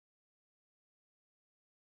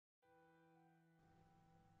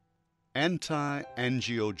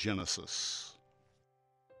Anti-angiogenesis.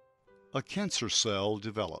 A cancer cell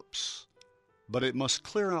develops, but it must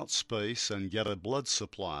clear out space and get a blood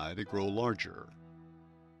supply to grow larger.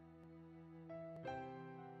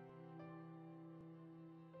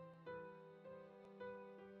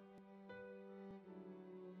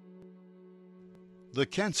 The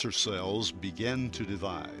cancer cells begin to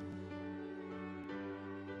divide.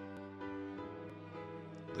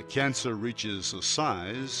 The cancer reaches a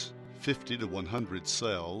size, 50 to 100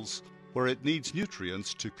 cells, where it needs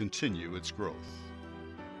nutrients to continue its growth.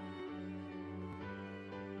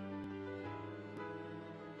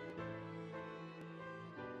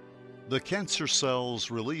 The cancer cells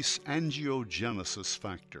release angiogenesis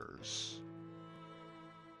factors.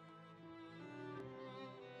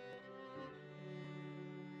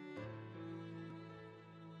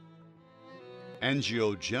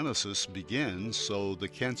 Angiogenesis begins so the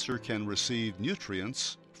cancer can receive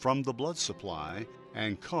nutrients from the blood supply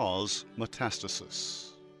and cause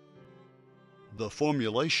metastasis. The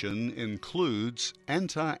formulation includes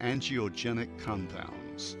anti-angiogenic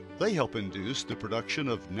compounds. They help induce the production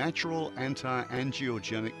of natural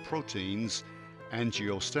anti-angiogenic proteins,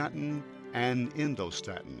 angiostatin and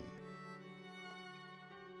endostatin.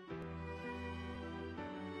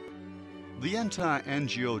 The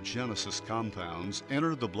anti-angiogenesis compounds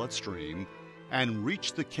enter the bloodstream and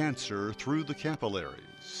reach the cancer through the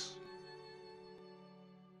capillaries.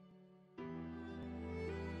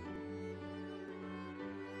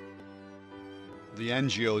 The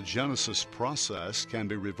angiogenesis process can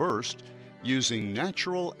be reversed using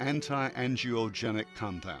natural anti-angiogenic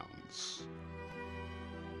compounds.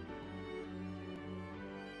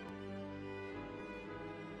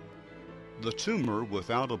 The tumor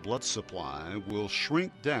without a blood supply will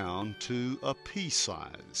shrink down to a pea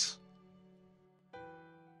size.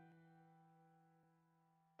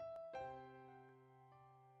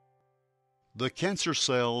 The cancer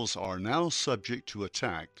cells are now subject to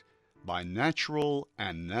attack by natural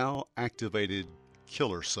and now activated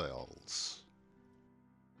killer cells.